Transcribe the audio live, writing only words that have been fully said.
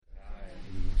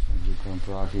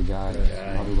Prabhupada Jai.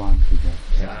 Jai. Madhuvan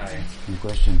Jai. Jai. Any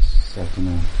questions this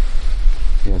afternoon?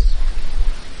 Yes.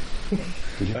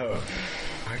 Did you? Oh,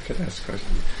 I could ask a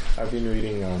question. I've been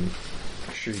reading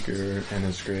Sri Guru and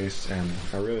His Grace, and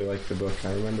I really like the book.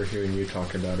 I remember hearing you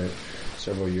talk about it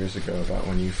several years ago, about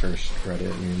when you first read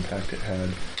it and the impact it had.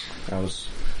 I was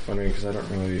wondering, because I don't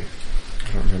remember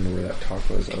where that talk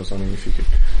was. I was wondering if you could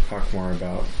talk more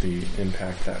about the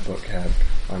impact that book had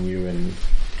on you and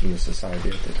in the society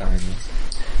at the time.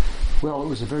 Well, it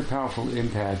was a very powerful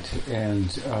impact, and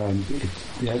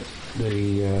the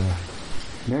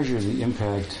measure of the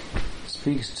impact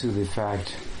speaks to the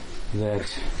fact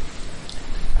that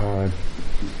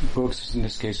books, in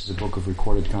this case is a book of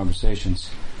recorded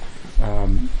conversations,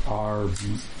 are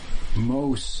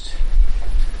most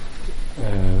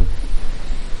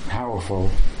powerful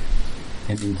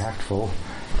and impactful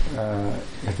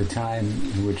at the time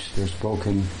in which they're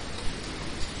spoken,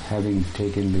 having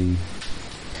taken the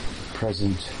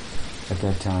present at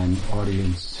that time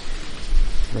audience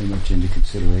very much into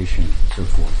consideration and so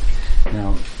forth.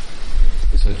 Now,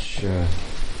 such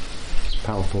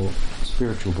powerful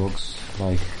spiritual books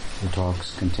like the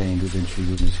talks contained within Sri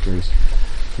Guru's Grace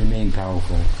remain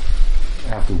powerful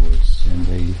afterwards, and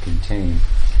they contain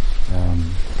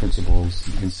principles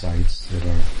and insights that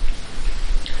are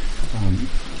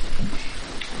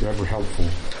forever helpful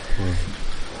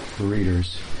for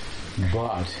readers.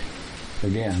 But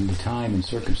again, the time and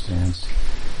circumstance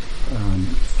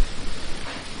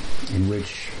in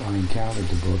which I encountered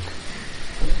the book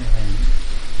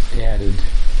added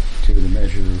to the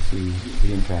measure of the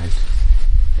impact.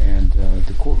 And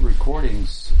the court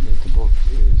recordings that the book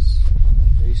is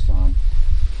based on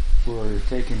were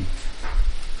taken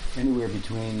anywhere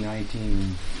between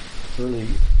early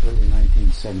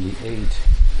 1978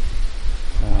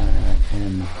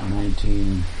 and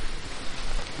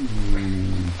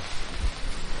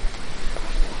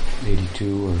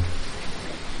 1982 or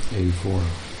 84,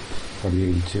 probably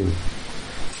 82.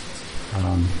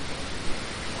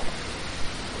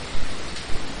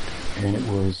 And it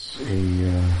was a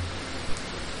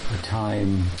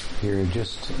time here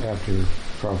just after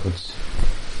Prabhupada's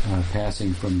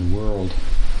passing from the world,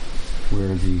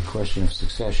 where the question of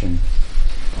succession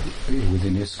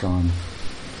within ISKCON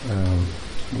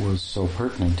was so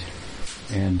pertinent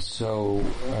and so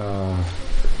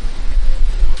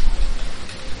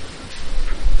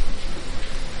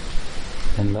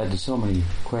and led to so many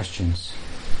questions.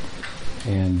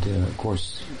 And of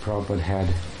course, Prabhupada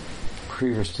had,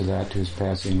 previous to that, to his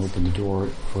passing, opened the door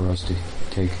for us to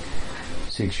take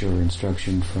Siksha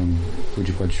instruction from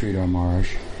Pujapad Sridhar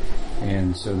Maharaj.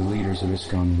 And so the leaders of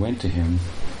ISKCON went to him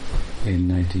in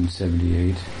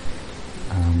 1978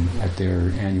 at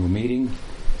their annual meeting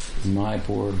in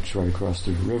Mayapur, which is right across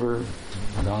the river,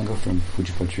 Ganga, from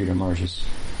Pujapad Sridhar Maharaj's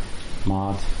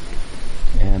Math.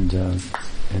 And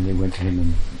they went to him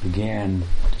and began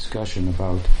a discussion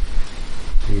about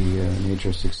the nature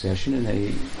of succession, and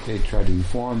they tried to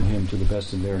inform him to the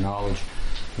best of their knowledge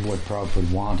of what Prabhupada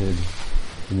wanted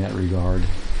in that regard.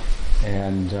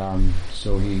 And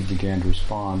so he began to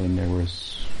respond, and there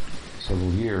was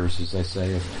several years, as I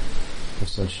say, of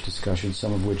such discussions,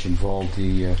 some of which involved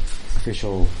the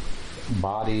official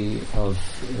body of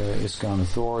ISKCON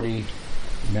authority,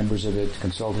 members of it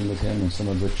consulting with him, and some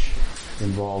of which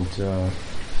involved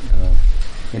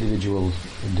individual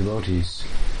devotees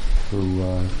who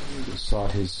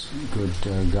sought his good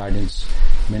guidance,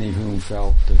 many of whom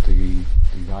felt that the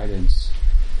guidance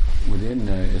within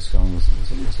ISKCON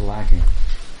was lacking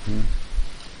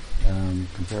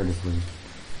comparatively.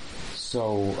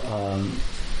 So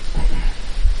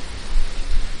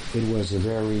it was a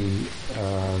very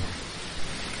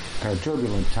kind of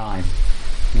turbulent time.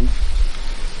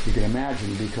 You can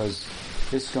imagine, because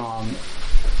in ISKCON,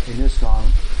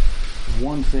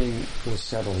 one thing was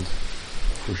settled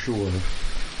for sure,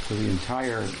 for the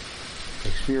entire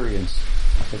experience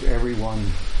of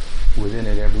everyone within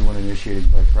it, everyone initiated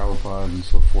by Prabhupada and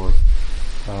so forth,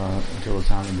 until the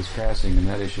time of his passing, and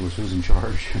that issue was who's in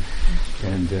charge,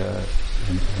 and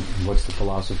what's the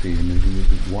philosophy, and the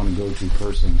one go-to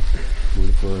person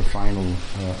for a final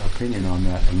opinion on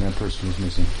that, and that person was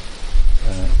missing,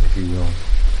 if you will.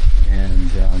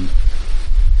 And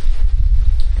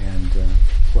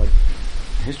what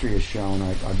history has shown,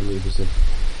 I believe, is that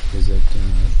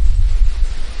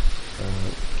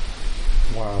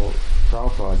while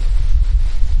Prabhupada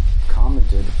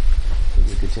commented that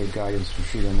we could take guidance from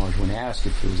Sridhar Maharaj when asked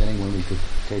if there was anyone we could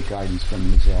take guidance from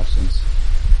in his absence,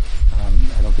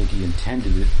 I don't think he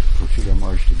intended it for Sridhar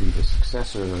Maharaj to be the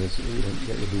successor.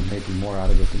 That would be making more out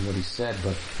of it than what he said,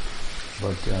 but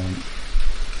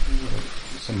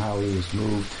somehow he was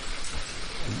moved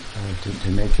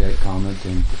to make that comment,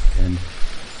 and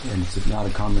it's not a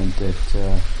comment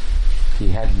that he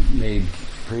hadn't made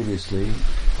previously.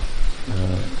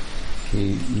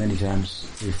 He many times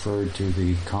referred to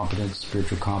the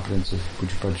spiritual competence of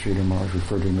Pujapad Sridhar Maharaj,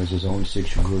 referred to him as his own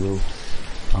Siksha Guru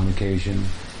on occasion.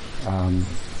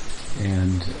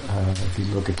 And if you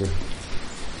look at the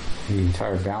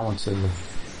entire balance of the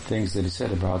things that he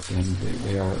said about them,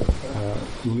 they are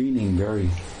leaning very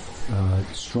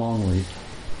strongly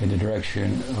in the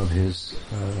direction of his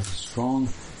strong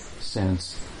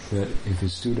sense that if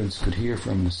his students could hear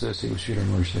from and associate with Sridhar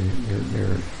Maharaj,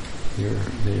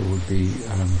 they would be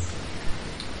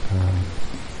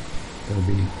that would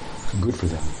be good for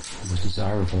them. It was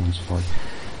desirable in his part.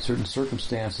 Certain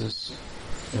circumstances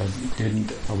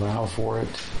didn't allow for it,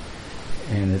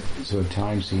 and so at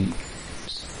times he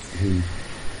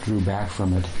drew back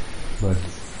from it. But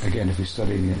again, if you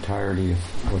study the entirety of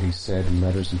what he said in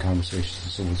letters and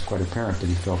conversations, it was quite apparent that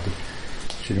he felt that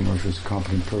Sridhar Maharaj was a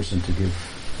competent person to give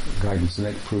guidance, and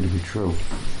that proved to be true.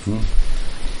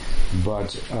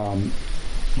 But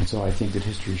and so I think that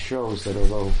history shows that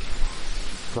although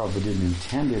Prabhupada didn't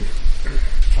intend it,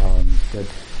 that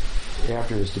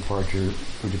after his departure,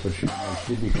 Pujapad Sridhar Maharaj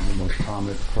did become the most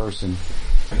prominent person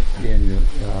in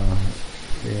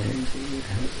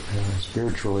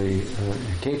spiritually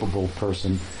capable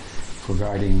person for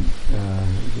guiding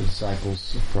the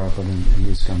disciples of Prabhupada and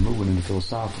the ISKCON movement in a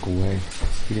philosophical way.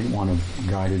 He didn't want to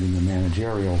guide it in the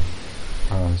managerial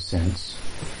sense.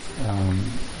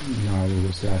 Neither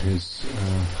was that his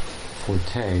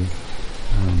forte,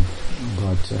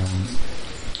 but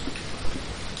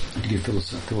to give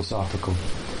philosophical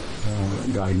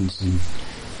guidance and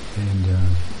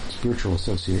spiritual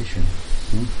association.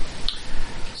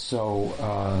 So,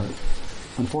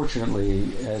 unfortunately,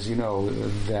 as you know,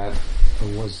 that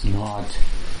was not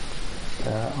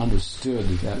understood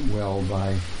that well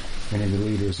by many of the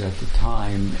leaders at the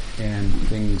time, and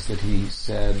things that he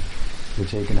said were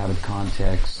taken out of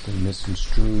context and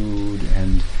misconstrued,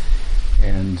 and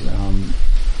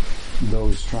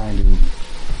those trying to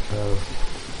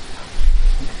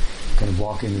kind of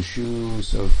walk in the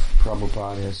shoes of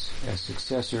Prabhupada as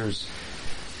successors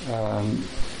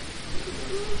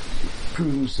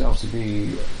proved themselves to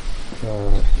be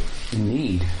in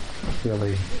need,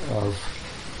 really, of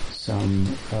some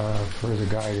further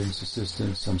guidance,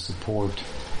 assistance, some support,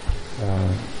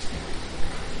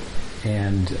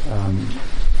 and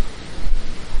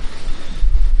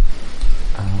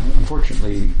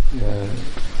unfortunately,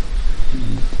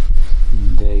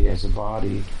 they, as a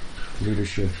body,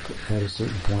 leadership, at a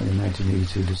certain point in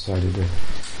 1982, decided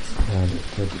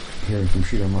that hearing from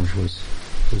Sridhar Maharaj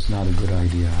was not a good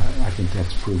idea. I think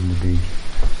that's proven to be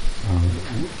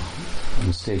a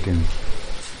mistaken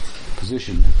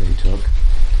position that they took,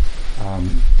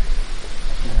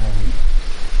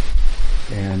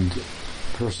 and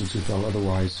persons who felt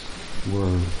otherwise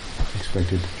were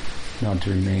expected not to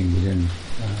remain within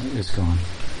ISKCON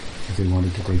if they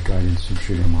wanted to take guidance from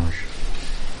Sridhar Maharaj.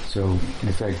 So, in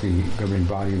effect, the governing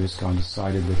body of ISKCON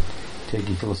decided that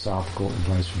taking philosophical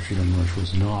advice from Sridhar Maharaj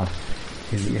was not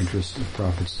in the interest of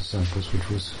Prabhupada's disciples, which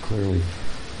was clearly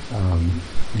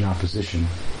in opposition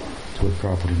to what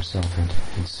Prabhupada himself had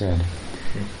said.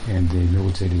 And they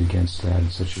militated against that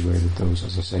in such a way that those,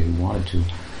 as I say, who wanted to,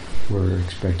 were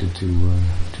expected to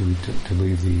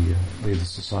leave the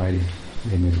society.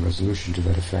 They made a resolution to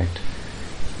that effect,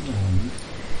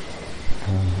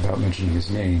 without mentioning his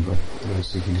name, but those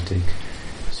seeking to take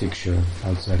Siksha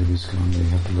outside of ISKCON, they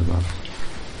have to live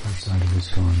outside of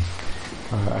ISKCON.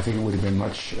 I think it would have been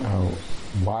much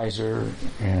wiser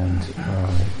and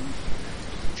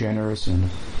generous and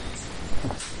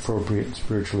appropriate and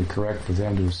spiritually correct for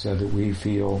them to have said that we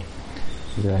feel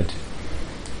that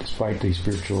despite the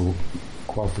spiritual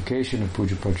qualification of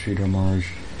Pujapad Sridhar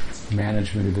Maharaj,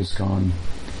 management of ISKCON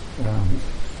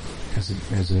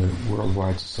as a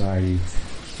worldwide society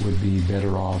would be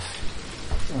better off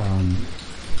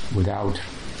without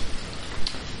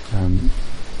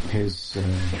his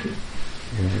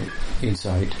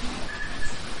insight,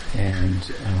 and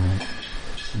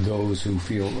those who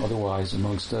feel otherwise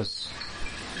amongst us,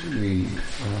 we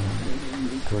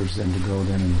encourage them to go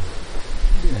then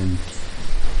and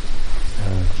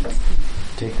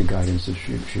take the guidance of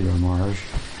Sridhar Maharaj,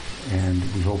 and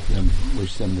we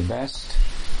wish them the best,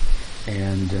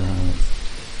 and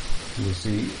we'll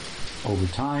see over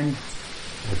time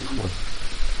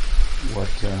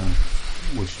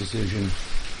which decision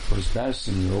was best,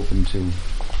 and we're open to,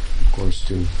 of course,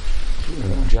 to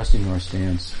adjusting our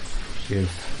stance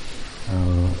if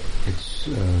it's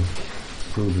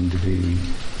proven to be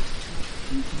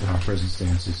our present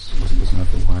stance was not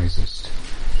the wisest.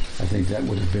 I think that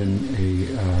would have been a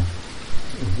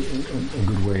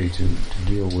good way to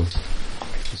deal with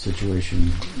the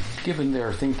situation, given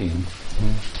their thinking.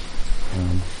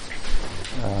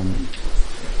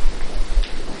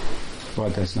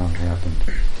 But that's not what happened.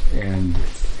 And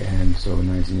so in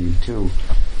 1982,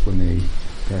 when they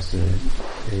passed an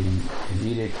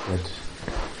edict that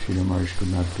Sridhar Maharaj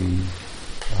could not be,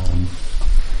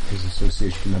 his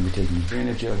association could not be taken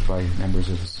advantage of by members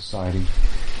of the society,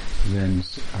 then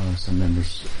some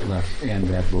members left, and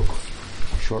that book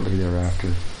shortly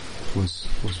thereafter was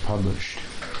published.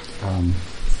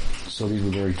 So these were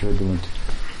very turbulent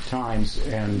times,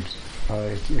 and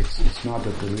it's not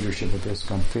that the leadership of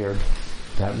ISKCON fared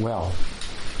that well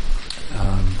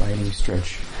by any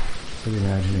stretch of the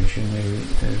imagination. The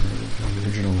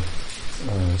original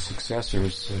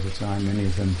successors at the time, many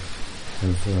of them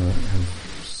have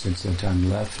since that time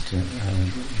left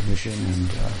mission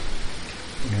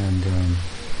and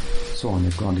so on.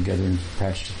 They've gone together and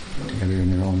patched together in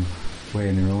their own way,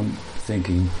 in their own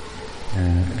thinking,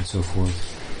 and so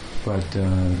forth. But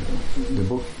the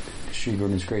book Sri Guru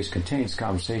and His Grace contains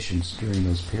conversations during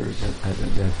those periods,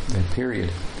 that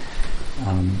period,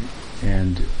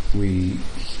 and we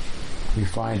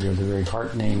find they're very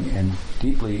heartening and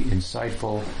deeply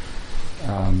insightful,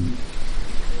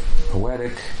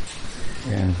 poetic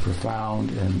and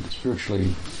profound and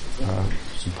spiritually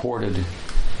supported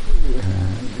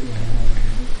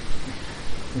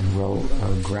and well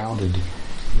grounded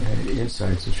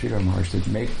insights of Sridhar Maharaj that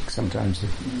make sometimes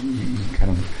you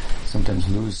kind of sometimes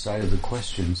lose sight of the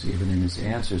questions even in his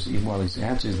answers, even while he's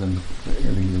answers them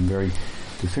very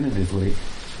definitively,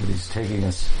 but he's taking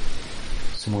us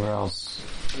somewhere else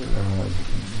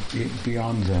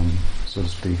beyond them, so to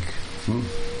speak.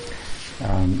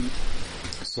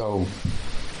 So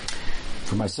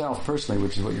for myself personally,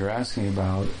 which is what you're asking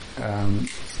about,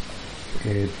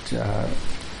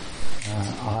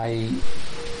 I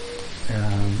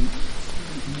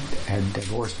had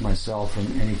divorced myself from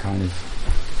any kind of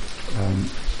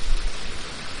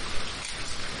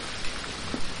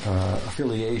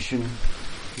affiliation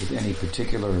with any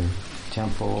particular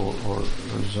temple or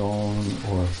zone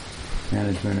or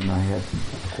management, and I had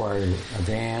acquired a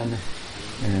van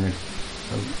and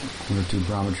one or two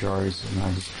brahmacharis, and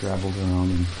I just traveled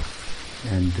around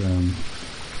and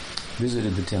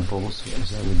visited the temples,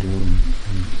 as I would do,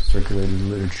 and circulated the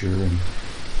literature, and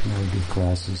I would give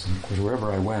classes. And of course,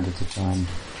 wherever I went at the time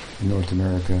in North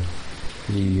America,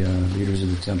 the leaders of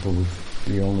the temple,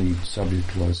 the only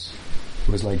subject was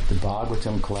like the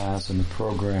Bhagavatam class, and the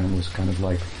program was kind of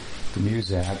like the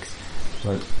Muzak.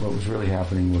 But what was really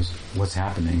happening was what's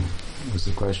happening was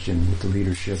the question with the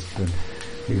leadership. And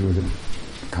these were the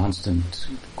constant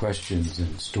questions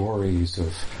and stories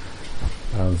of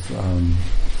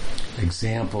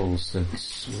examples that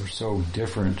were so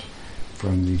different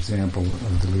from the example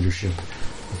of the leadership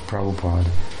of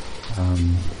Prabhupada,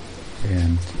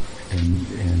 and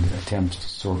attempts to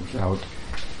sort out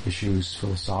issues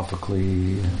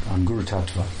philosophically on Guru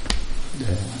Tattva,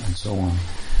 and so on.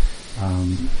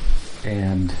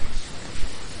 And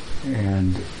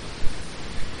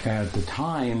at the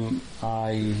time,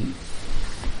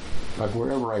 like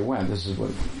wherever I went, this is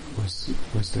what was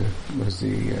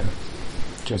the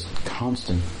just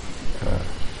constant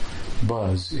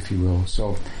buzz, if you will.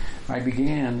 So I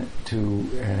began to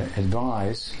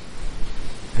advise,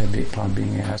 upon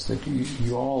being asked, that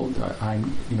you all,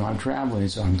 I'm traveling,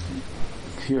 so I'm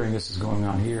hearing this is going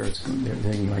on here. It's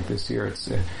thinking like this here. It's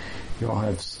you all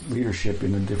have leadership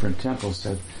in the different temples,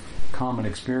 have common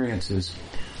experiences.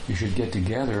 You should get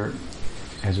together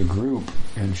as a group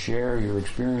and share your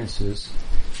experiences,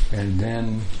 and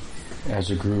then as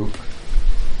a group,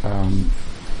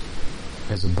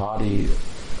 as a body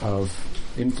of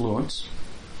influence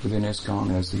within ISKCON,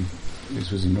 this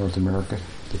was in North America,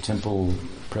 the temple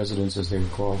presidents, as they were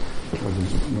called,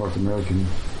 of the North American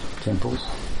temples,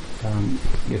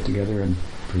 get together and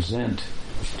present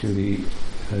to the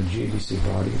GADC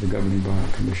body, the governing body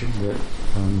commission, that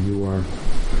you are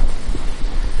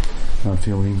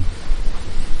feeling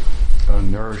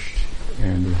nourished,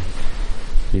 and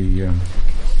the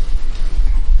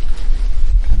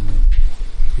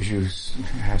issues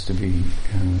has to be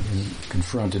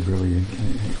confronted really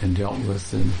and dealt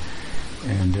with,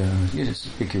 and you just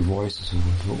speak your voice. So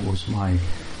what was my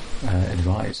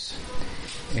advice,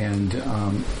 and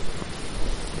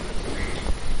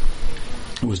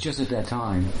it was just at that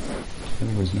time, I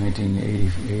think it was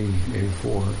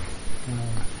 1984,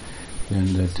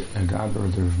 then that a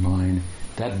godbrother of mine,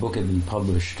 that book had been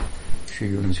published, Sri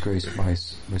Guru and His Grace, by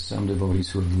some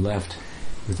devotees who had left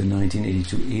with the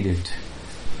 1982 edict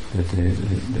that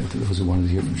those who wanted to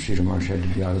hear from Sridhar Maharaj had to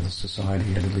be out of the society,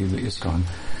 had to leave the ISKCON,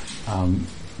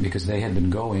 because they had been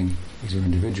going, these are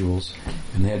individuals,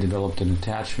 and they had developed an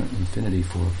attachment, an affinity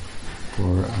for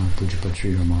Pujyapada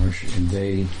Sridhar Maharaj, and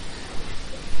they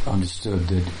understood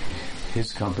that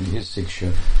his company, his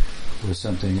Siksha, was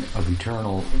something of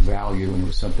eternal value, and it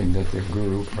was something that their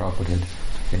Guru, Prabhupada,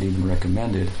 had even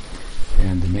recommended,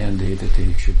 and the mandate that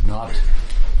they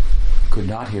could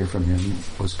not hear from him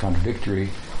was contradictory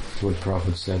to what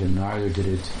Prabhupada said, and neither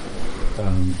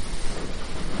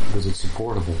was it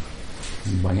supportable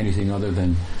by anything other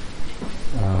than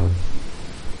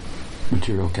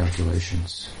material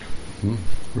calculations,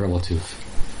 relative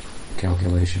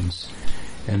calculations.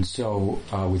 And so,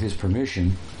 with his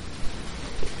permission,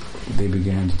 they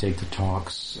began to take the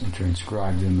talks and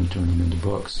transcribe them and turn them into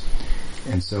books.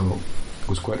 And so it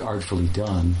was quite artfully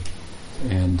done,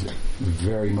 and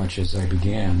very much as I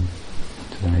began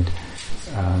tonight,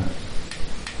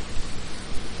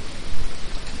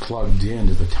 plugged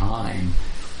into the time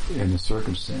and the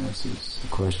circumstances, the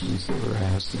questions that were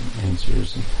asked and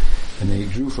answers, and they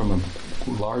drew from a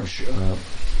large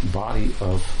body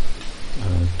of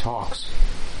talks.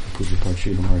 Pujyapada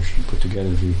Sridhar Maharaj put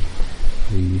together the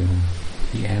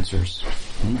answers.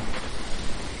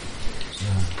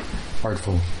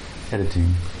 Artful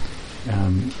editing,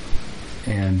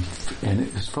 and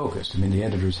it was focused. I mean, the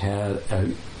editors had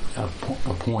a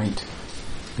point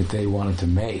that they wanted to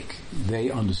make.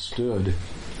 They understood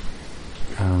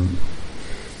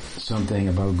something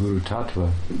about Guru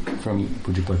Tattva from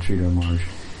Pujyapada Sridhar Maharaj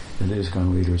that the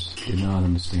ISKCON leaders did not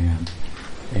understand,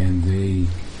 and they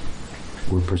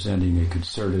were presenting a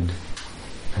concerted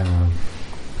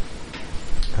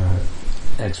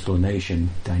explanation,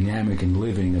 dynamic and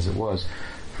living as it was,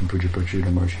 from Pujyapada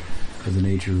Sridhar Maharaj, of the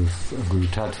nature of Guru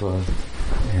Tattva,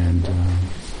 and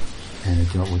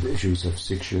it dealt with issues of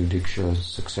Siksha, Diksha,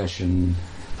 succession,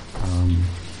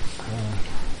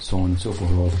 so on and so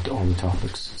forth, all the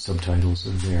topics, subtitles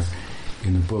are there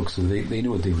in the book, so they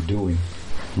knew what they were doing.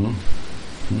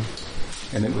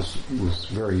 And it was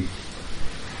very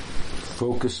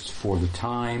focused for the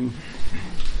time,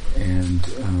 and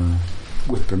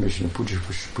with permission of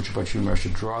Pujyapada Sridhar Maharaj to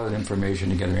draw that information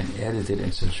together and edit it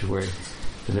in such a way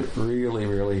that it really,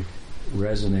 really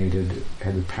resonated,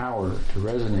 had the power to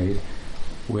resonate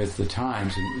with the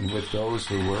times and with those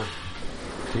who were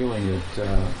feeling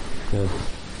that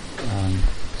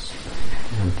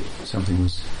something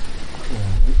was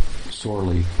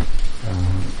sorely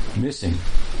missing,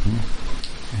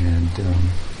 and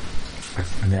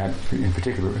that in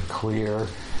particular, a clear,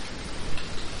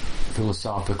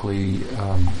 philosophically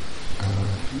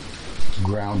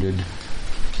grounded,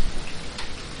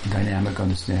 dynamic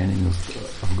understanding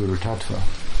of Guru Tattva.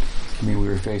 I mean, we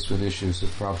were faced with issues of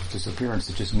Prabhupada's disappearance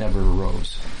that just never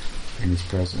arose in his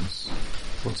presence.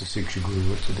 What's a Siksha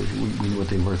Guru? We knew what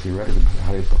they were theoretically, but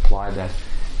how to apply that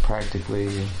practically,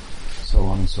 and so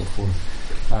on and so forth.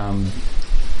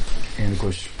 And of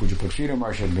course, Pujyapada Sridhar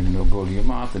Maharaj had been in the Gaudiya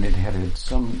Math, and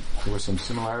there was some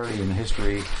similarity in the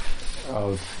history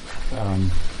of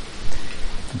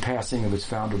the passing of its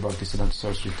founder, Bhaktisiddhanta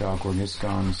Saraswati Thakur, and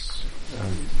ISKCON's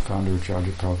founder,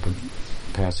 Acharya Prabhupada,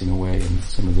 passing away, and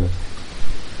some of the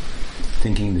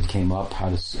thinking that came up, how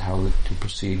to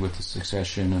proceed with the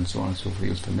succession, and so on and so forth. He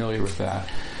was familiar with that,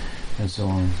 and so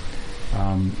on.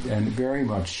 And very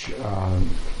much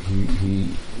he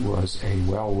was a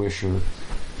well-wisher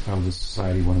of the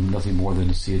society, wanted nothing more than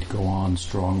to see it go on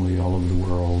strongly all over the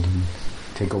world and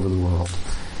take over the world,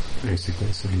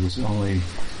 basically. So he was only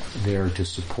there to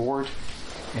support,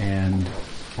 and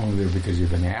only there because he'd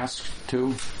been asked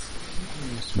to.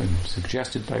 It's been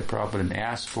suggested by Prabhupada and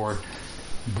asked for it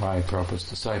by Prabhupada's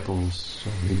disciples, so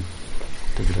he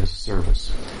took it as a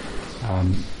service.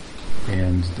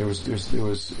 And there was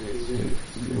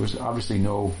obviously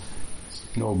no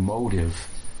motive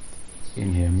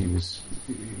in him. He was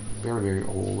very, very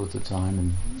old at the time,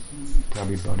 and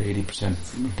probably about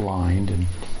 80% blind,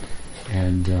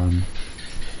 and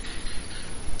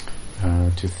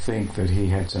to think that he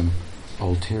had some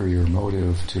ulterior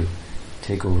motive to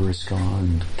take over ISKCON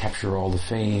and capture all the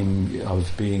fame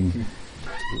of being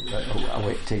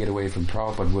take it away from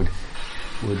Prabhupada would,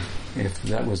 if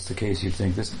that was the case, you'd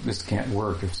think this can't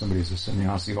work if somebody's a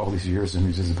sannyasi all these years and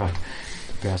he's just about to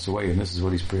pass away, and this is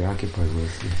what he's preoccupied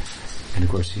with. And of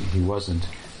course he wasn't.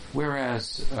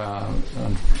 Whereas,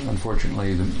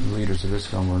 unfortunately, the leaders of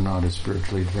ISKCON were not as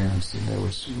spiritually advanced, and there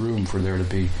was room for there to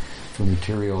be, for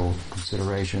material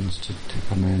considerations to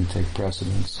come in and take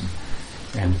precedence,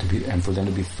 and for them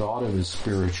to be thought of as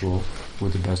spiritual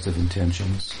with the best of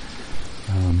intentions.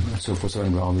 and so forth. So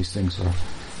anyway, all these things are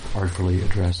artfully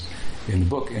addressed in the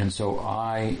book. And so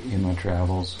I, in my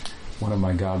travels, one of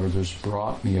my godbrothers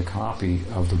brought me a copy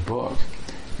of the book,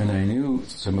 and I knew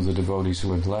some of the devotees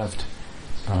who had left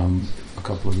a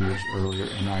couple of years earlier,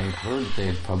 and I had heard that they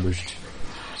had published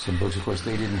some books. Of course,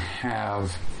 they didn't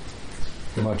have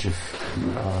much of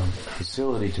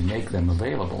facility to make them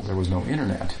available. There was no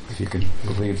internet, if you can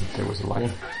believe that there was a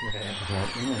life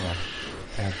without internet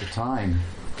at the time,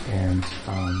 and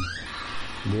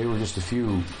they were just a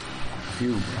few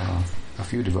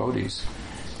devotees.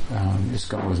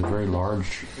 ISKCON was a very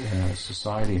large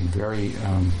society, and very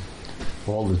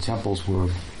all the temples were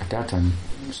at that time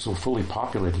so fully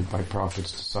populated by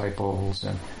Prabhupada's disciples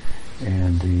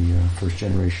and the first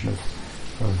generation of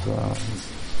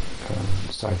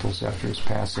disciples after his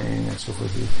passing and so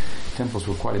forth. The temples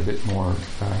were quite a bit more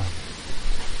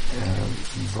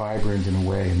vibrant in a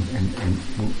way,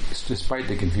 and despite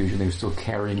the confusion, they were still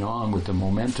carrying on with the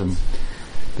momentum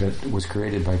that was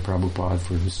created by Prabhupada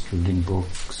for distributing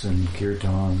books and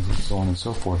kirtans and so on and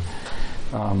so forth.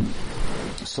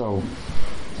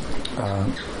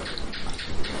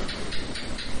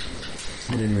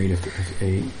 At any rate,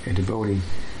 a devotee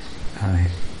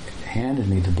handed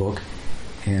me the book,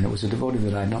 and it was a devotee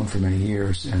that I'd known for many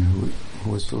years and who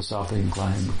was philosophically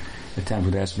inclined. At times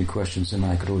would ask me questions, and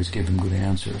I could always give him good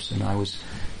answers. And I was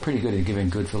pretty good at giving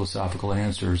good philosophical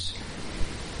answers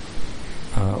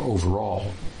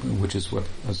overall, which is what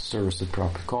a service that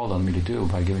Prabhupada called on me to do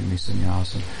by giving me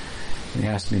sannyas. And he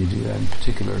asked me to do that in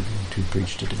particular, to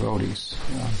preach to devotees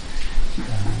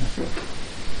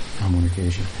on one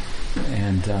occasion.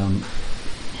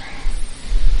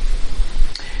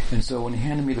 And so when he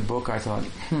handed me the book, I thought,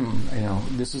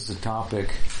 this is a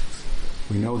topic,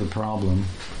 we know the problem,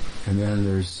 and then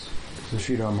there's the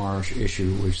Sridhar Maharaj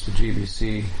issue, which the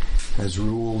GBC has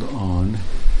ruled on,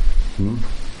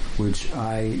 which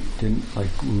I didn't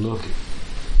look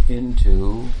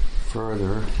into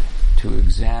further to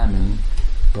examine,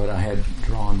 but I had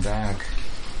drawn back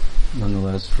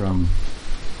nonetheless from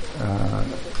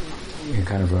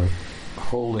kind of a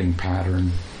holding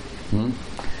pattern.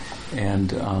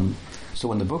 And so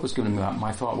when the book was given to me,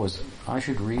 my thought was, I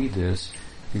should read this.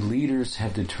 The leaders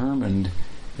have determined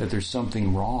that there's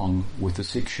something wrong with the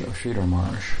Siksha of Sridhar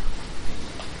Maharaj.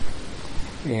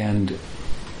 And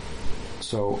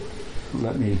so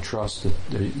let me trust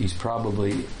that he's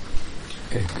probably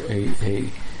a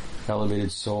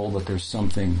elevated soul, but there's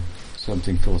something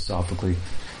philosophically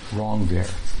wrong there.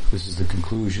 This is the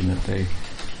conclusion that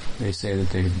they say that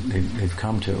they've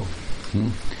come to.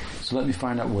 So let me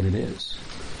find out what it is,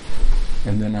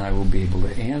 and then I will be able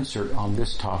to answer on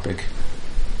this topic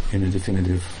in a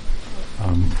definitive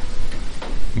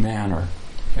manner,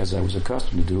 as I was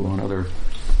accustomed to do on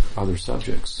other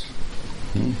subjects.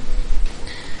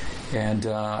 And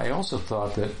I also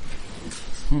thought that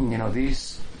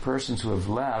these persons who have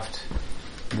left,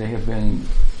 they have been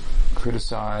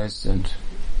criticized and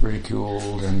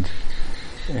ridiculed, and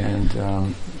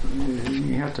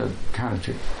you have to kind of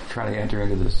try to enter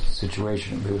into this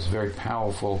situation. It was very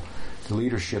powerful. The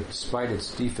leadership, despite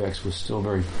its defects, was still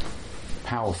very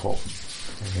powerful.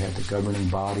 They had the governing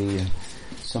body, and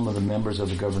some of the members of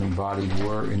the governing body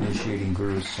were initiating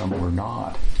gurus, some were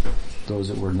not. Those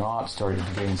that were not started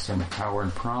to gain some power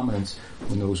and prominence,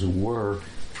 when those who were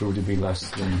proved to be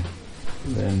less than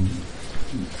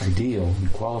ideal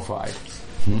and qualified.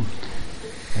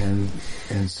 And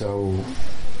so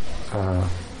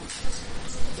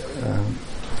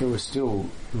there was still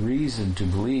reason to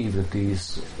believe that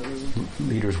these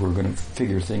leaders were going to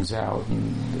figure things out,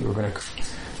 and there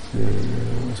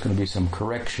was going to be some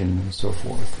correction and so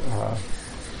forth.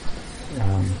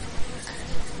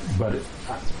 But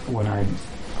when I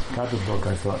got the book,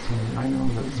 I thought, I know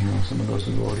that some of those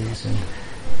devotees,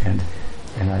 and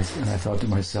I thought to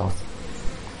myself,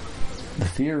 the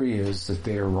theory is that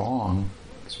they are wrong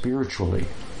spiritually,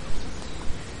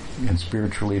 and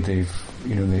spiritually they've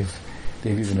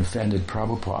even offended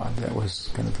Prabhupada. That was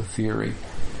kind of the theory.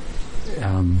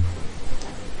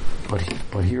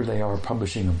 But here they are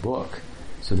publishing a book,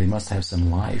 so they must have some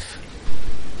life,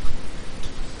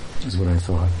 is what I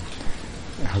thought.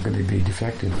 How could they be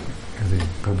defective? Are they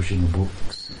publishing the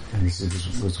books? And this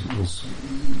was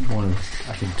one of,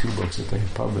 I think, 2 books that they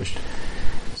had published.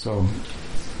 So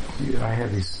I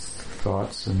had these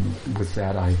thoughts, and with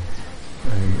that I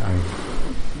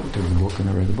took the book and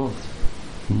I read the book.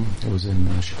 It was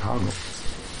in Chicago.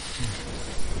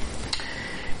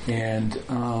 And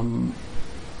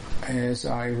as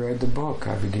I read the book,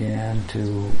 I began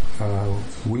to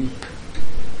weep,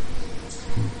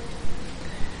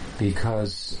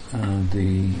 because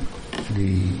the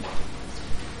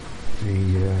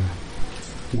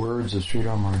words of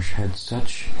Sridhar Maharaj had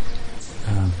such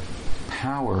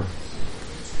power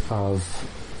of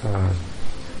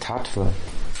tattva,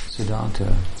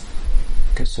 siddhanta,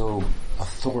 so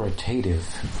authoritative,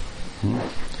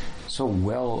 so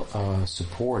well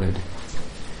supported,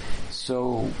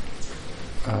 so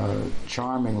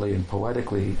charmingly and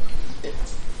poetically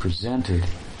presented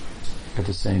at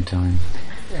the same time,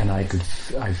 and I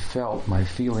felt, my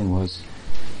feeling was,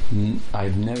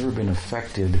 I've never been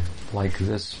affected like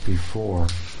this before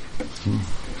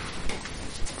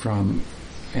from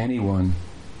anyone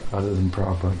other than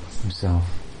Prabhupada himself.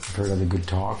 I've heard other good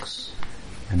talks,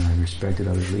 and I respected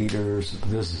other leaders.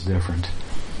 This is different.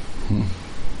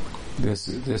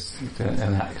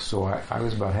 So I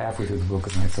was about halfway through the book,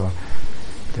 and I thought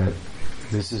that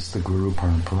this is the Guru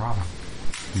Parampara.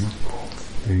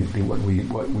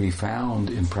 What we found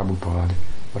in Prabhupada,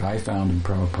 what I found in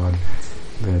Prabhupada,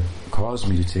 that caused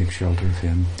me to take shelter of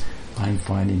him, I'm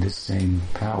finding the same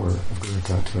power of Guru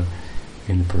Tattva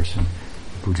in the person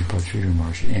of Pujapad Sridhar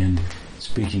Maharaj. And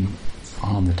speaking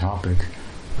on the topic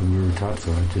of Guru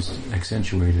Tattva, just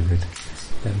accentuated it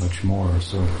that much more.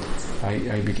 So I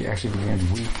actually began to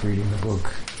weep reading the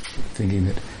book,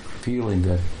 feeling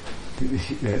that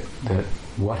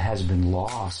what has been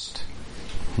lost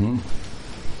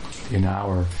in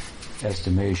our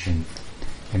estimation,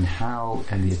 and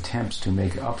the attempts to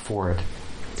make up for it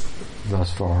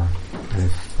thus far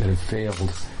that have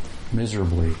failed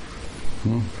miserably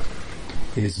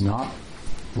is not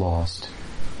lost,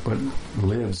 but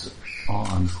lives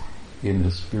on in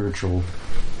the spiritual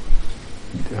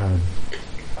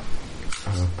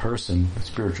person, the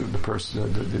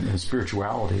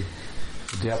spirituality,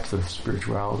 the depth of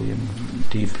spirituality and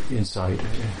deep insight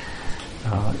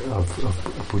of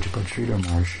Pujapad Sridhar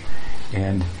Maharaj,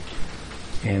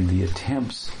 and the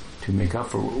attempts to make up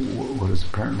for what is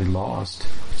apparently lost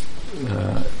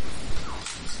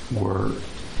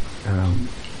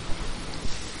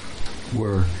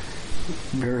were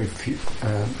very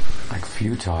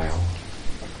futile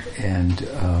and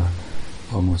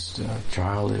almost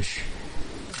childish,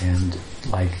 and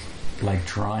like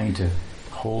trying to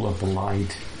hold up a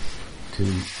light to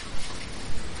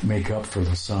make up for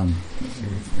the sun,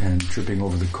 and tripping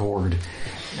over the cord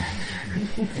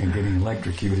and getting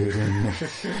electrocuted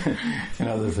and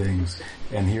other things.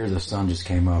 And here the sun just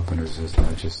came up, and it's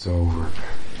just over.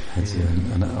 That's it.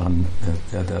 And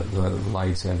the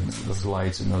lights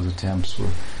and those attempts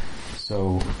were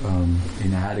so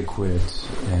inadequate,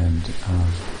 and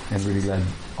really led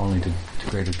only to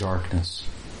greater darkness,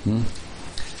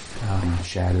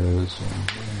 shadows, and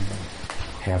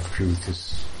half-truth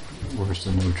is worse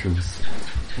than no truth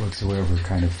whatsoever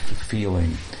kind of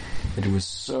feeling. It was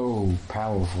so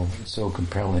powerful, so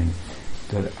compelling,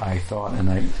 that I thought, and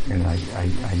I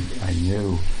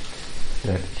knew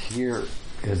that here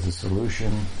is the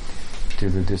solution to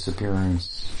the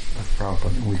disappearance of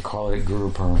Prabhupada. We call it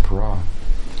Guru Parampara.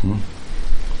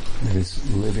 That is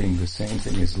living, the same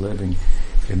thing as living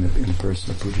in the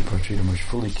person of Pujapad Sridhar Maharaj,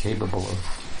 fully capable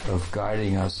of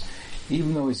guiding us,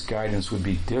 even though his guidance would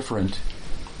be different.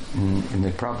 And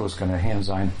that Prabhupada was kind of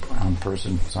hands-on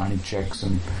person, signing checks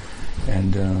and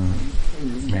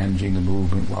managing the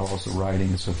movement while also writing,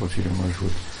 and so forth. Sridhar Maharaj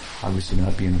would obviously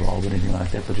not be involved in anything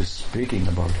like that, but just speaking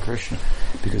about Krishna.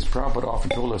 Because Prabhupada often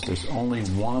told us there's only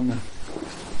one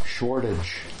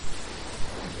shortage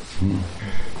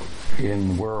in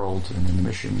the world and in the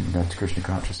mission, that's Krishna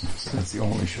consciousness. That's the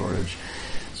only shortage.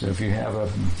 So if you have a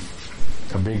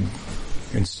big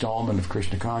installment of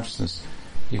Krishna consciousness,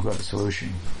 you've got the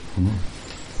solution.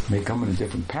 May come in a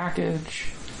different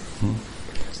package,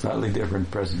 slightly different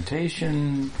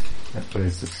presentation, but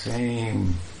it's the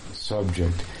same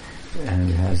subject, and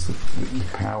it has the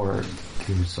power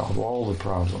to solve all the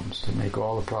problems, to make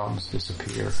all the problems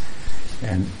disappear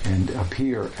and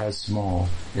appear as small,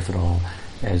 if at all,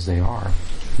 as they are.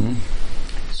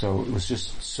 So it was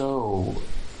just so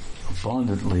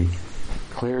abundantly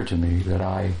clear to me that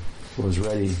I was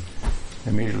ready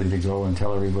immediately to go and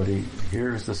tell everybody,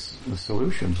 here's the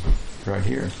solution right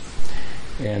here.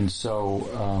 And so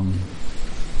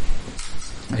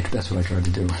that's what I tried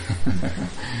to do.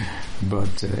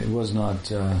 But it was not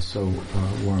so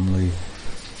warmly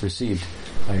received.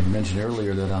 I had mentioned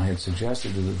earlier that I had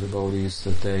suggested to the devotees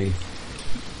that they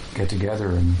get together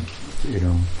and,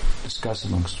 discuss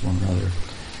amongst one another.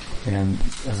 And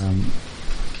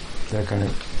that kind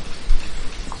of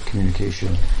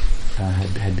communication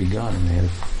had begun, and they had a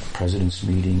president's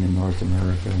meeting in North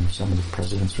America, and some of the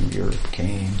presidents from Europe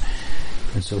came,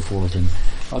 and so forth, and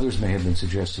others may have been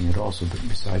suggesting it also, but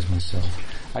besides myself.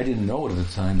 I didn't know it at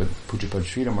the time, but Pujapad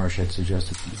Sridhar Maharaj had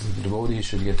suggested the devotees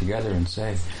should get together and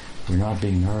say, we're not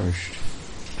being nourished.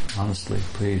 Honestly,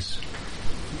 please.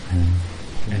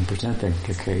 And present that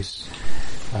case.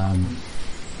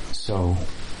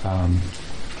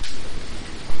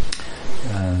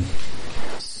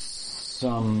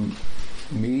 Some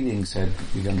meetings had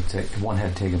begun to one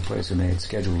had taken place, and they had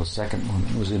scheduled a second one.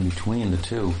 It was in between the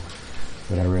two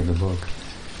that I read the book.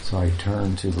 So I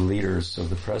turned to the leaders of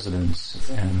the presidents,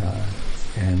 and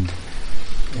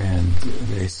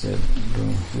they said,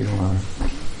 we don't want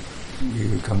you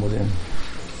to come within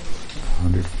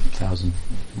 100,000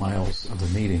 miles of the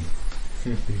meeting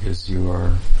because you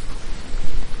are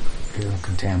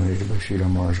contaminated by Sridhar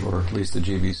Maharaj, or at least the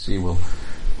GBC will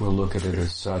look at it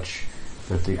as such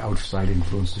that the outside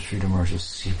influence of Sridhar Maharaj has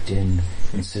seeped in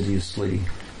insidiously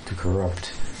to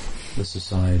corrupt the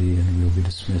society, and we'll be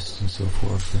dismissed and so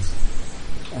forth.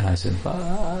 And I said,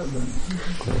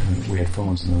 we had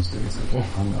phones in those days. I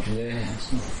hung up.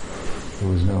 There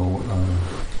was no.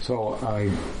 So I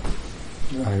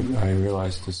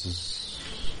realized this is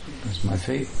my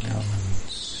fate now. I'm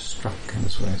struck in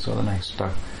this way. So then I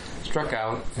struck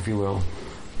out, if you will,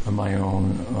 on my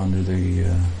own under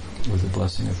with the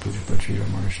blessing of Pujapad Sridhar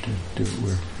Maharaj to do what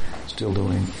we're still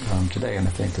doing today. And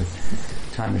I think that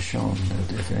time has shown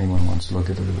that if anyone wants to look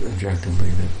at it objectively,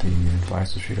 that the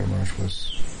advice of Sridhar Maharaj was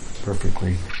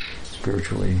perfectly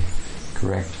spiritually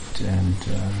correct and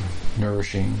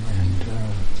nourishing and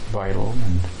vital.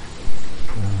 And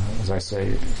as I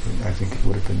say, I think it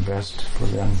would have been best for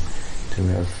them to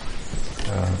have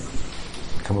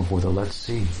come up with a let's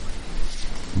see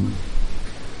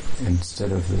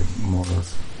instead of the more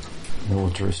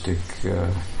militaristic,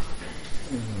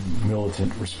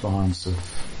 militant response of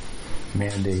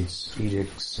mandates,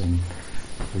 edicts, and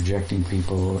rejecting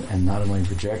people, and not only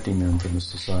rejecting them from the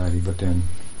society, but then,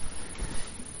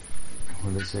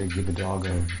 what do they say, give a dog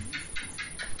a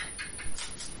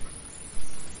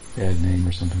bad name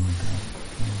or something like that.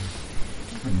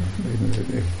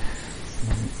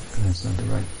 That's not the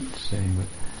right saying, but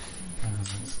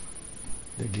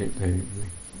they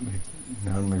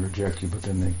not only reject you, but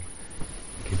then they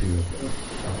give you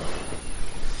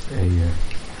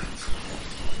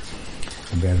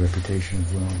a bad reputation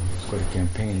as well. It's quite a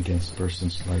campaign against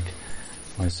persons like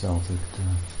myself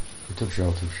that took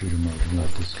shelter of Sridhar Maharaj and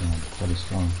left ISKCON. Quite a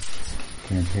strong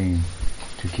campaign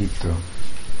to keep the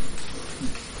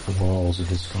walls of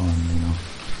ISKCON,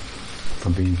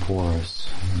 from being porous,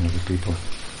 and other people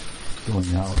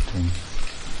going out. And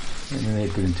they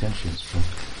had good intentions, but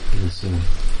there's a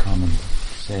common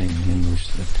saying in English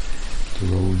that the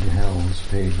road to hell is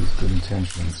paved with good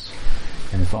intentions.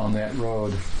 And if on that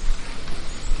road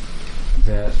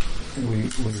that we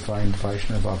find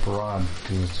Vaishnava Aparad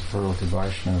to its superlative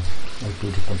Vaishnava, like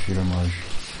Pujapad Sridhar Maharaj,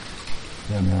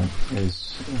 then that is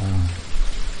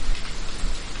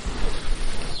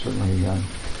certainly a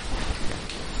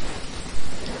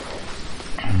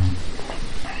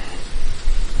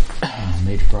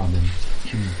major problem.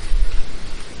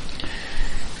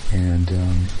 And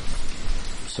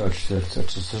such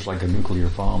like a nuclear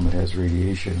bomb that has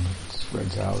radiation that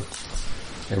spreads out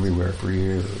everywhere for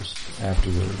years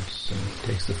afterwards, and it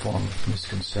takes the form of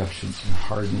misconceptions and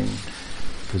hardening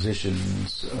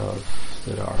positions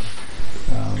that are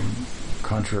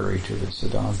contrary to the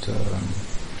Siddhanta.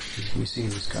 We see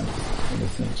these kind of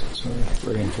things. It's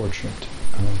very unfortunate.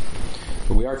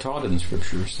 But we are taught in the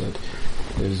scriptures that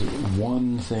there's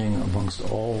one thing amongst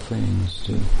all things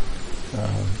to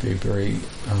be very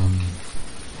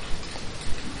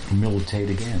militate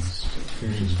against,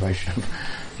 which is Vaishnava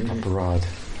Aparad.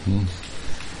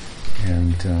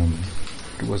 And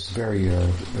there was a very,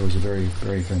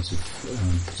 very offensive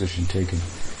position taken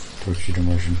towards Sridhar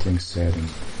Maharaj, and things said and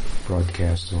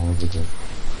broadcast all over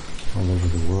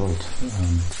the world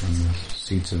from the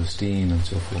seats of esteem and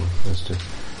so forth as to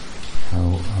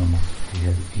how he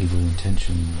had evil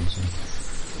intentions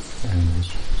and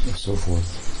so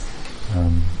forth.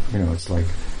 It's like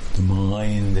the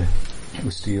mind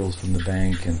who steals from the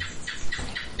bank and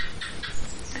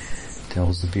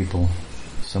tells the people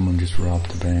someone just robbed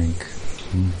the bank.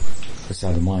 That's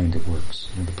how the mind it works.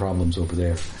 The problem's over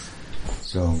there.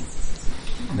 So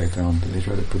they tried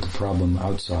to put the problem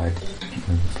outside,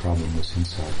 and the problem was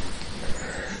inside.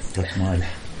 That's my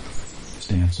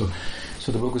stand. So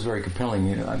the book was very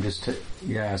compelling.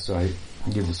 So I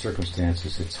give the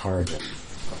circumstances. It's hard to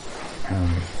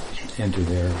enter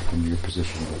there from your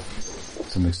position, but to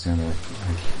some extent I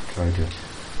try to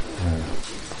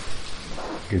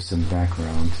give some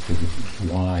background to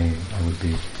why I would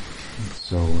be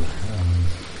so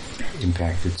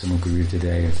impacted. Someone could read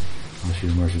today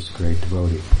Sridhar Maharaj was a great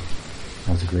devotee.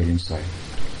 That was a great insight.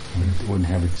 It wouldn't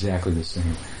have exactly the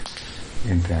same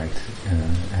impact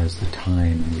as the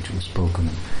time in which it was spoken.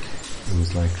 It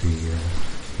was like the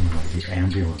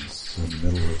ambulance in the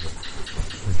middle of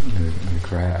the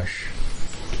crash.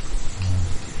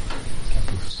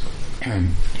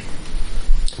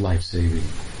 Life-saving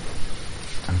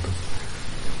type of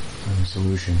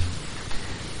solution.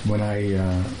 When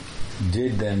I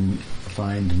did then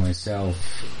find myself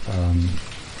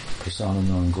persona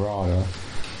non grata,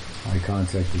 I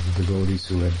contacted the devotees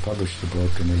who had published the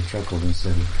book, and they chuckled and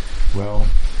said, well,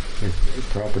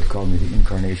 Prabhupada called me the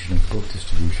incarnation of book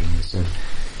distribution. They said,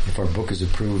 if our book is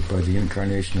approved by the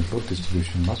incarnation of book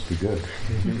distribution, it must be good.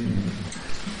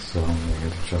 So I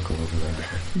had to chuckle over that.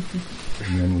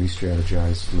 And then we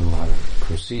strategized a little how to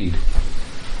proceed.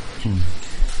 So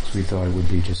we thought it would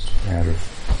be just a matter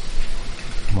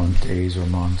of days or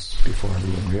months before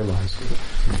everyone realized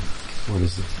what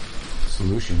is the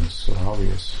solution is so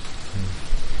obvious.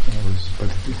 But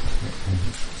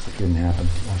it didn't happen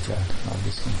like that,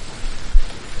 obviously.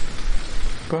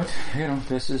 But,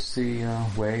 this is the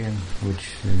way in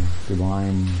which the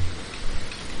divine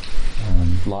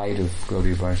light of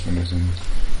Gaudiya Vaishnavism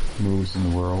moves in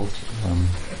the world.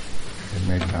 It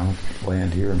may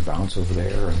land here and bounce over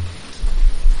there and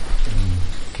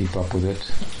keep up with it.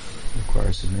 It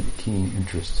requires a keen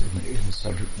interest in the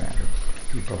subject matter.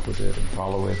 Keep up with it and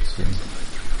follow it and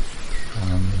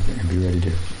be ready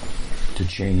to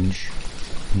change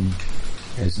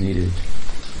as needed.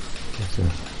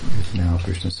 If now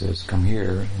Krishna says, come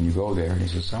here, and you go there, and he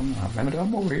says, I'm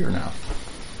over here now.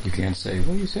 You can't say,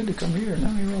 well, you said to come here,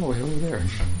 now you're all the way over there.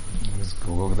 Let's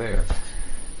go over there.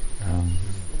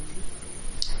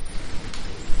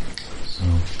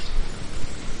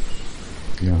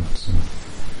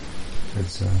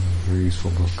 It's a very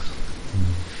useful book.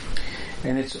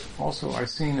 And it's also, I've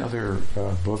seen other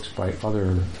books by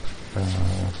published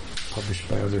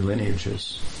by other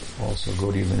lineages, also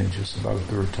Gaudiya lineages, about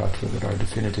Guru Tattva that are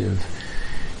definitive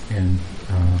and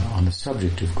on the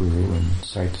subject of Guru and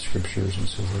cite the scriptures and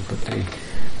so forth. But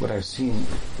what I've seen,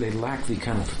 they lack the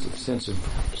kind of sense of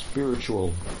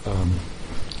spiritual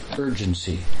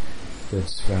urgency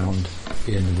that's found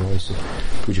in the voice of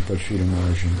Pujapad Sridhar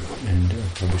Maharaj and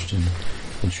published in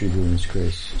Sri Guru and His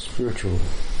Grace. Spiritual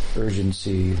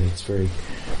urgency that's very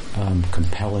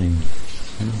compelling.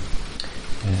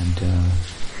 And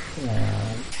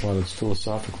while it's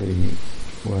philosophically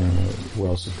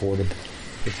well supported,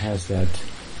 it has that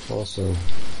also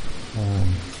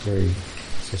very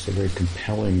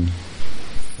compelling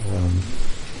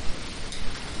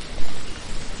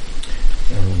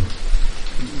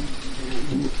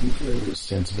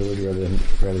sensibility rather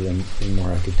than being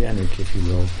more academic, if you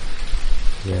will,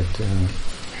 that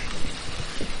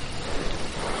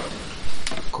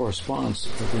corresponds,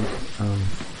 I think,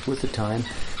 with the time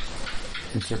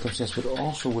and circumstance, but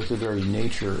also with the very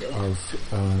nature of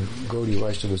Gaudiya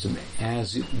Vaishnavism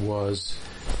as it was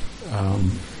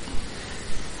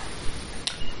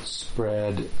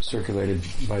circulated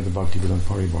by the Bhaktivedanta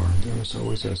Paribar. There was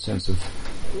always a sense of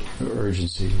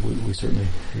urgency. We certainly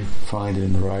find it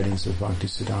in the writings of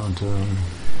Bhaktisiddhanta and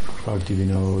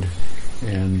Bhaktivinoda,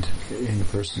 and in the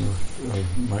person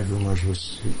of my Guru Maharaj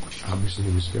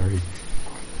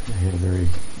he had a very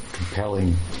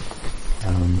compelling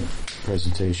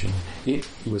presentation. It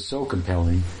was so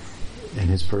compelling, and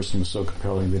his person was so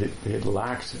compelling that it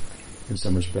lacked, in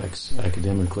some respects,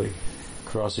 academically.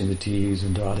 Crossing the T's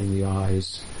and dotting the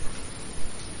I's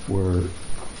were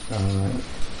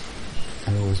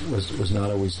was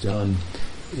not always done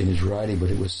in his writing, but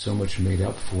it was so much made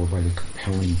up for by the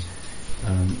compelling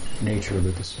nature of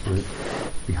it, the spirit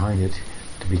behind it.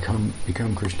 To become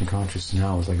Krishna conscious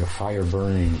now was like a fire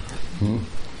burning.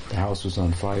 The house was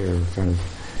on fire in front of,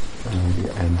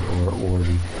 or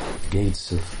the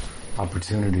gates of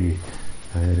opportunity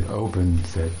opened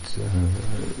that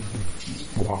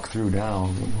walk through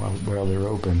now while they're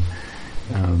open.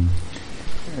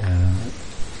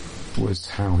 Was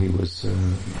how he was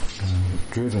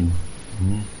driven.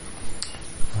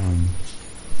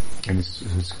 And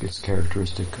it's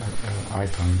characteristic, I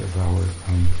find, of our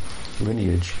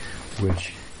lineage,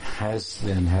 which has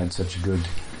then had such good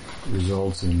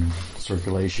results in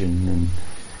circulation,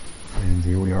 and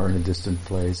here we are in a distant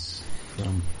place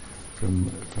from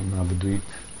Navadvip,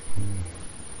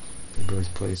 the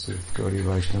birthplace of Gaudiya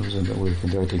Vaishnavism, that we're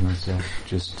conducting ourselves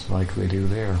just like they do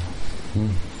there.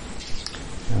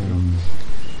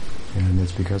 And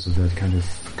it's because of that kind of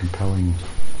compelling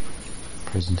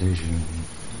presentation,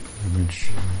 which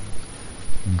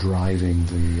driving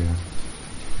the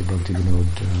Bhaktivinoda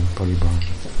Paribar.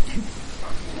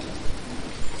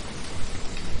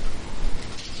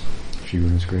 Sri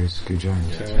Guru's Grace. Good job.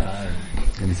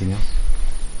 Anything else?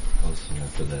 How soon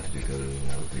after that did you go to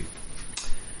Navadvip?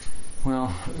 Well,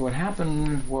 what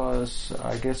happened was,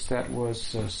 I guess that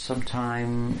was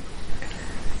sometime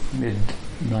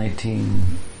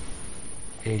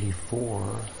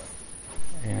mid-1984,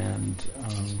 and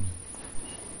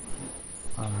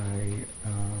I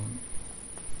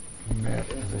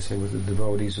met, as I say, with the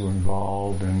devotees who were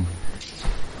involved and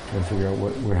tried to figure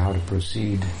out how to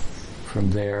proceed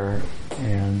from there.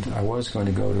 And I was going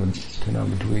to go to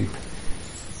Navadvip,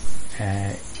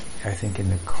 I think in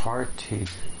the Kartik,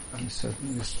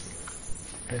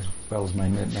 as well as my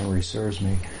memory serves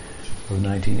me, of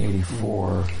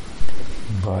 1984,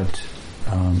 but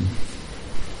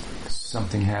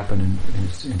something happened in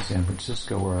San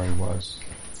Francisco where I was,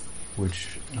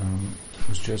 which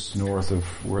was just north of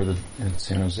in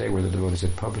San Jose, where the devotees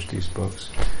had published these books.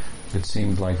 It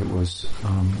seemed like it was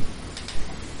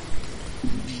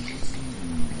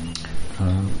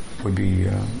would be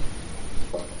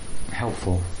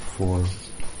helpful for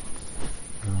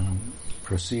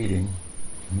proceeding,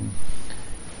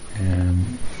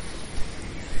 and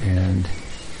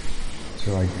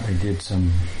so I did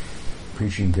some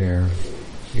preaching there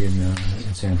in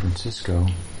San Francisco,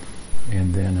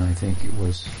 and then I think it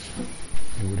would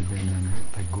have been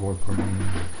like Gaur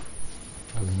Purnima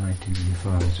of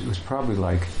 1985. It was probably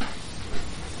like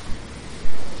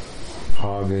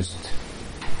August,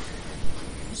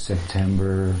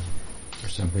 September, or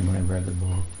something when I read the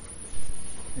book,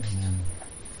 and then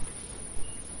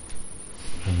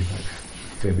maybe like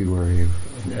February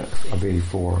of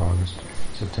 84, August,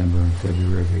 September, and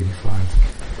February of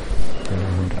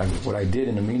 85. What I did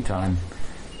in the meantime,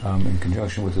 in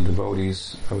conjunction with the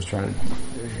devotees, I was trying to.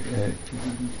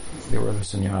 There were other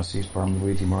sannyasis.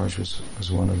 Paramaviti Maharaj was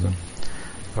one of them.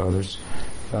 Others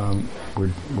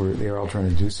they were all trying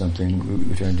to do something. We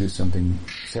were trying to do something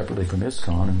separately from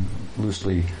ISKCON and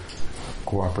loosely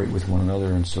cooperate with one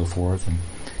another and so forth, and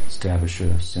establish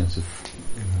a sense of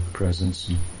presence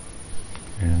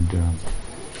and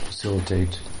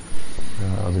facilitate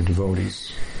other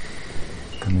devotees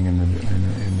coming in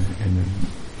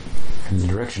the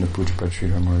direction of Pujapad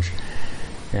Sridhar Maharaj.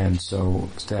 And so,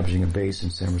 establishing a base in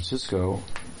San Francisco,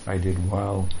 I did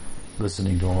while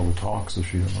listening to all the talks of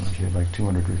Sridhar Maharaj. He had like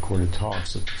 200 recorded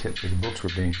talks that the books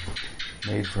were being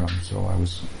made from. So I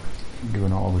was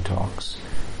doing all the talks,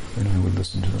 and I would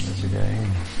listen to them every day.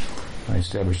 And I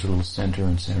established a little center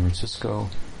in San Francisco,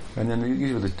 and then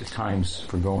these were the times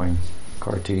for going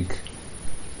Kartik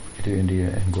to India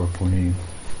and Gaur Purnima,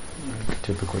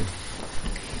 typically.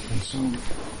 And so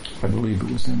I believe it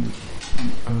was in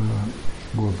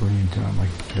Gaur Purnima time,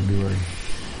 like February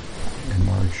and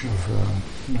March of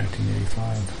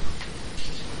 1985.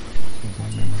 If my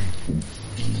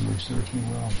memory serves me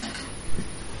well.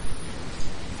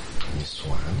 You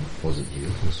swam? Was it you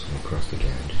who swam across the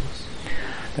Ganges?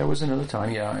 That was another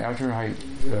time, yeah. After I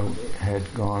had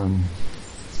gone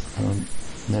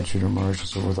met Sridhar Maharaj and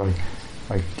so forth,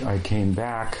 I came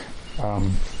back, I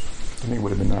think it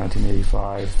would have been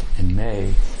 1985 in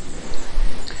May,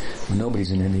 when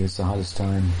nobody's in India. It's the hottest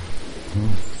time,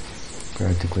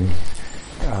 practically.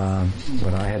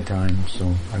 But I had time,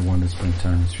 so I wanted to spend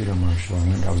time with Sridhar Maharaj. So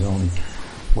I was the only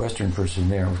Western person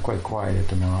there. It was quite quiet at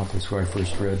the Math. That's where I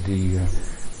first read the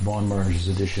Bon Maharaj's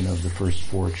edition of the first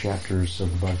 4 chapters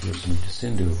of the Bhagavatam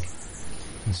Sindhu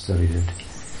and studied it.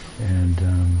 And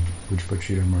Pujapad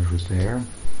Sridhar Maharaj was there.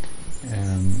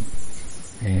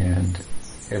 And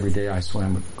every day I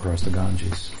swam across the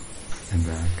Ganges and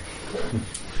back.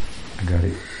 I got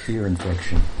an ear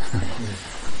infection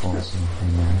also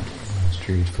from that. I was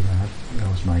treated for that. That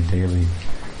was my daily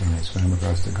when I swam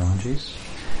across the Ganges.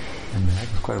 And there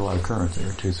was quite a lot of current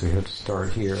there too, so you had to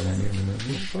start here and then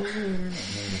you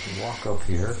walk up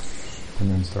here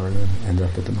and then start and end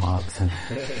up at the mouth and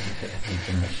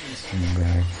swim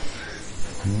back.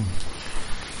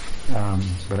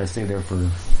 But I stayed there for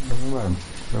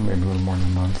maybe a little more than a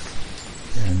month,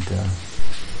 and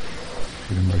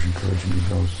Sridhar Maharaj encouraged me to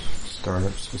go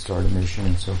start a mission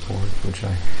and so forth, which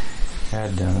I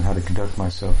had done, and how to conduct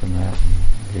myself in that,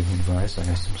 and gave me advice. I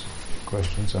asked him some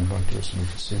questions on Bhakti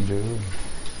Sindhu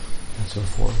and so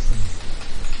forth.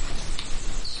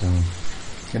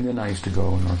 And then I used to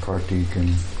go in our Kartik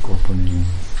and Gaur Purnima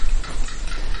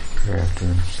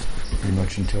thereafter, pretty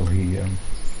much until he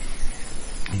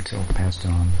passed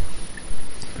on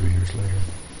 3 years later.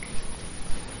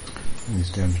 And he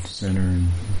established a center in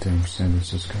San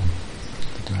Francisco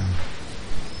at the time.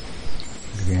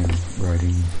 Began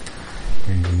writing a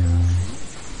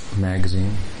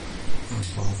magazine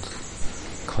called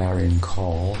Clarion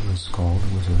Call. It was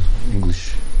an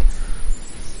English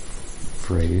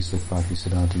phrase that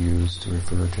Bhaktisiddhanta used to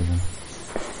refer to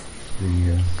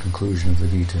the conclusion of the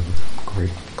Gita, the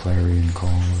great clarion call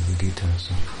of the Gita.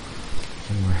 So,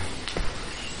 anyway,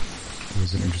 it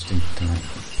was an interesting time.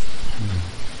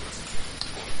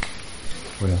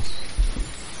 What else?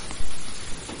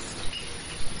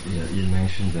 Yeah, you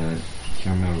mentioned that, I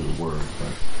can't remember the word,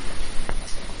 but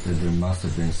that there must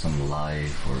have been some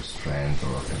life or strength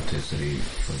or authenticity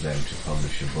for them to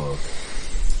publish a book,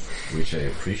 which I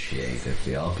appreciate. If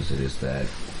the opposite is that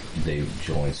they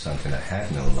joined something that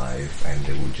had no life and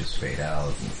they would just fade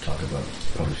out and talk about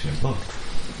publishing a book.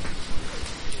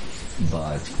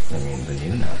 But, I mean, the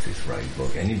neo-Nazis write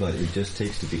book. Anybody, it just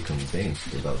takes to be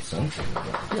convinced about something.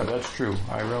 Yeah, that's true.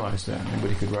 I realize that.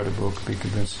 Anybody could write a book, be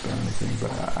convinced about anything.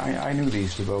 But I knew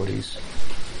these devotees.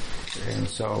 And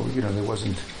so, there was,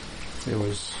 it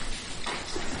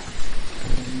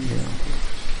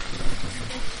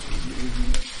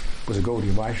was a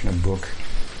Gaudiya Vaishnava book,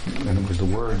 and it was the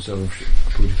words of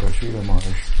Pujapad Sridhar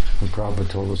Maharaj, who Prabhupada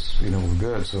told us, were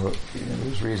good. So, there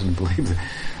was reason to believe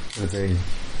that they,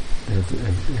 if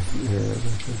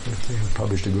they had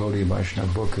published a Gaudiya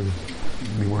Vaishnava book, it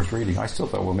would be worth reading. I still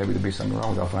thought, well, maybe there'd be something wrong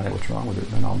with it. I'll find out what's wrong with it,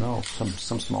 and then I'll know.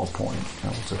 Some small point.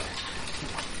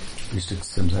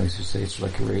 Sometimes I used to say it's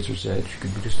like a razor's edge. You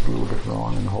could be just a little bit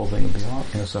wrong, and the whole thing would be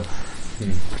off.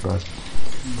 But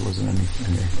there wasn't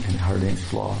hardly any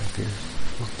flaw.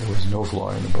 There was no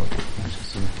flaw in the book. It was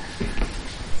just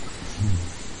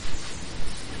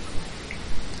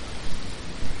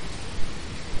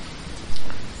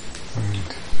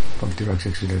Alright. Bhakti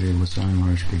Rakshak Sri Hare Goswami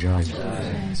Maharaj ki jai.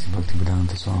 Bhakti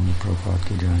Vedanta Swami Prabhupada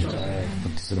ki jai.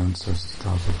 Bhakti Siddhanta Saraswati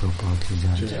Thakur Prabhupada ki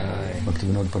jai. Bhakti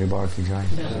Vinod Paribar ki jai.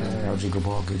 Raji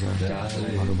Gopal ki jai.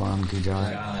 Madhuban ki jai.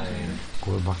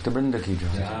 Gaur Bhakta Vrinda ki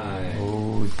jai.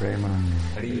 Oh,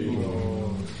 Premanande.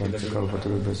 Bhakti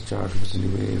Kalpataru Bhaschar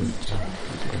Vasilive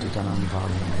Patitanam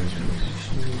Bhagavad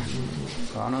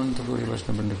Ananta Puri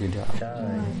Vaishnava Vrinda ki jai.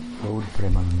 Oh,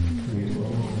 Premanande.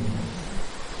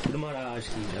 Maharaj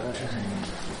ki jai.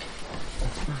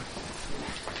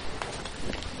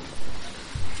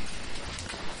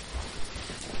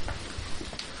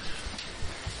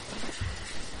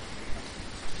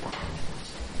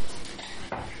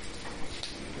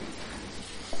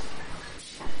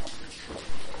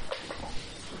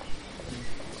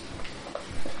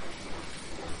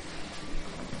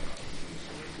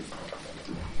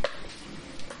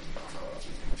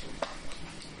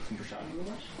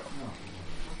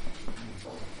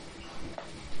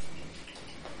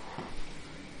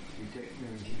 You take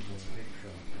your picture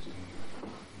of this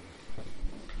one.